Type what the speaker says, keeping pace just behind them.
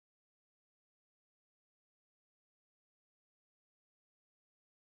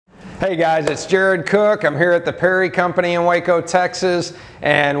Hey guys, it's Jared Cook. I'm here at the Perry Company in Waco, Texas,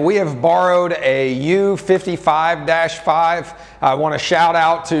 and we have borrowed a U55-5. I want to shout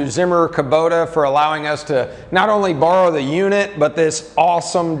out to Zimmer Kubota for allowing us to not only borrow the unit, but this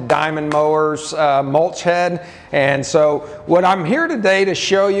awesome Diamond Mowers mulch head. And so what I'm here today to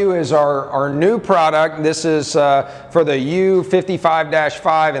show you is our new product. This is for the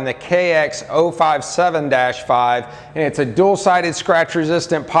U55-5 and the KX057-5, and it's a dual-sided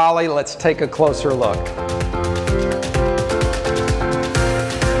scratch-resistant poly. Let's take a closer look.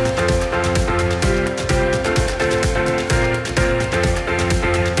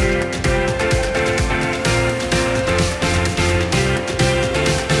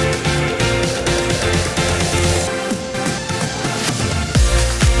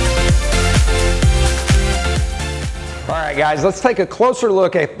 All right guys, let's take a closer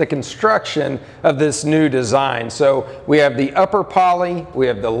look at the construction of this new design. So we have the upper poly, we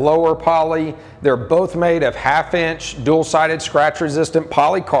have the lower poly. They're both made of 1/2-inch dual-sided scratch-resistant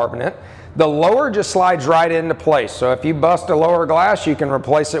polycarbonate. The lower just slides right into place. So if you bust a lower glass, you can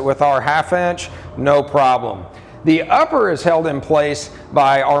replace it with our 1/2-inch, no problem. The upper is held in place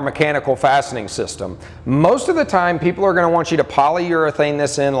by our mechanical fastening system. Most of the time, people are going to want you to polyurethane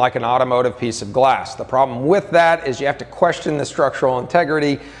this in like an automotive piece of glass. The problem with that is you have to question the structural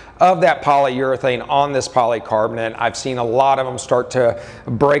integrity of that polyurethane on this polycarbonate. I've seen a lot of them start to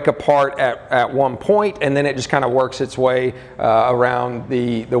break apart at one point, and then it just kind of works its way around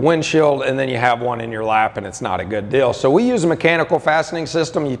the windshield, and then you have one in your lap, and it's not a good deal. So we use a mechanical fastening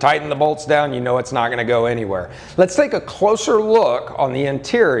system. You tighten the bolts down, you know it's not going to go anywhere. Let's take a closer look on the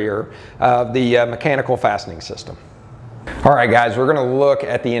interior of the mechanical fastening system. All right guys, we're going to look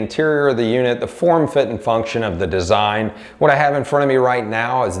at the interior of the unit, the form, fit, and function of the design. What I have in front of me right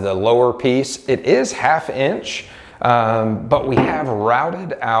now is the lower piece. It is 1/2-inch, but we have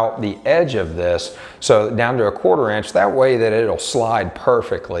routed out the edge of this so down to 1/4 inch. That way that it'll slide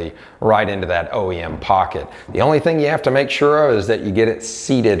perfectly right into that OEM pocket. The only thing you have to make sure of is that you get it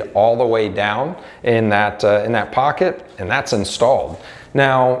seated all the way down in that pocket, and that's installed.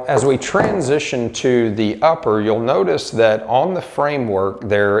 Now, as we transition to the upper, you'll notice that on the framework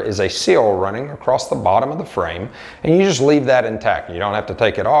there is a seal running across the bottom of the frame, and you just leave that intact. You don't have to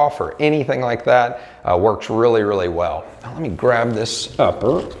take it off or anything like that. Works really, really well. Now let me grab this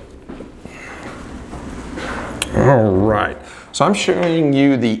upper. All right, so I'm showing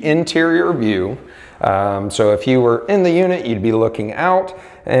you the interior view. So if you were in the unit, you'd be looking out.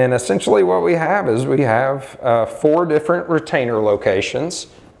 And essentially what we have is we have 4 different retainer locations,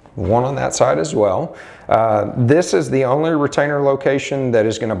 one on that side as well. This is the only retainer location that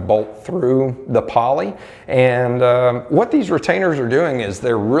is going to bolt through the poly. And what these retainers are doing is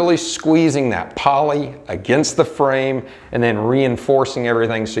they're really squeezing that poly against the frame and then reinforcing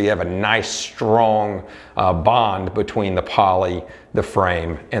everything so you have a nice strong bond between the poly, the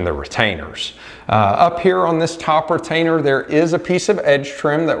frame, and the retainers. Up here on this top retainer, there is a piece of edge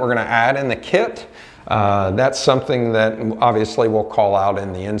trim that we're going to add in the kit. That's something that obviously we'll call out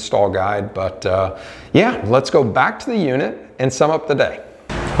in the install guide, but yeah, let's go back to the unit and sum up the day.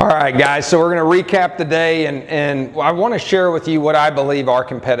 All right guys, so we're going to recap the day, and I want to share with you what I believe our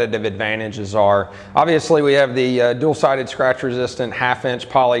competitive advantages are. Obviously we have the dual-sided scratch-resistant 1/2-inch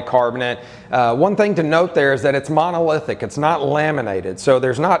polycarbonate. One thing to note there is that it's monolithic, it's not laminated, so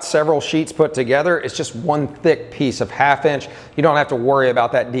there's not several sheets put together, it's just one thick piece of 1/2-inch. You don't have to worry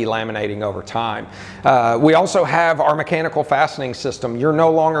about that delaminating over time. We also have our mechanical fastening system. You're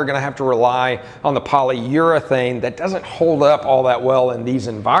no longer going to have to rely on the polyurethane that doesn't hold up all that well in these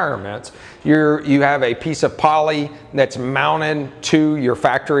environments. You have a piece of poly that's mounted to your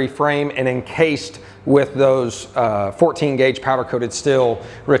factory frame and encased with those 14 gauge powder coated steel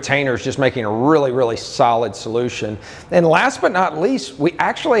retainers, just making a really, really solid solution. And last but not least, we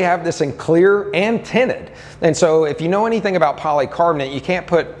actually have this in clear and tinted. And so if you know anything about polycarbonate, you can't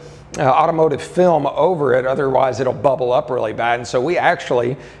put automotive film over it, otherwise it'll bubble up really bad. And so we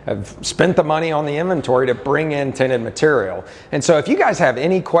actually have spent the money on the inventory to bring in tinted material. And so if you guys have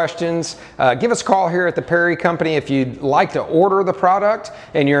any questions, give us a call here at the Perry Company. If you'd like to order the product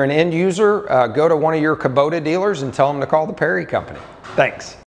and you're an end user, go to one of your Kubota dealers and tell them to call the Perry Company.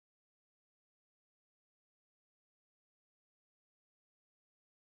 Thanks.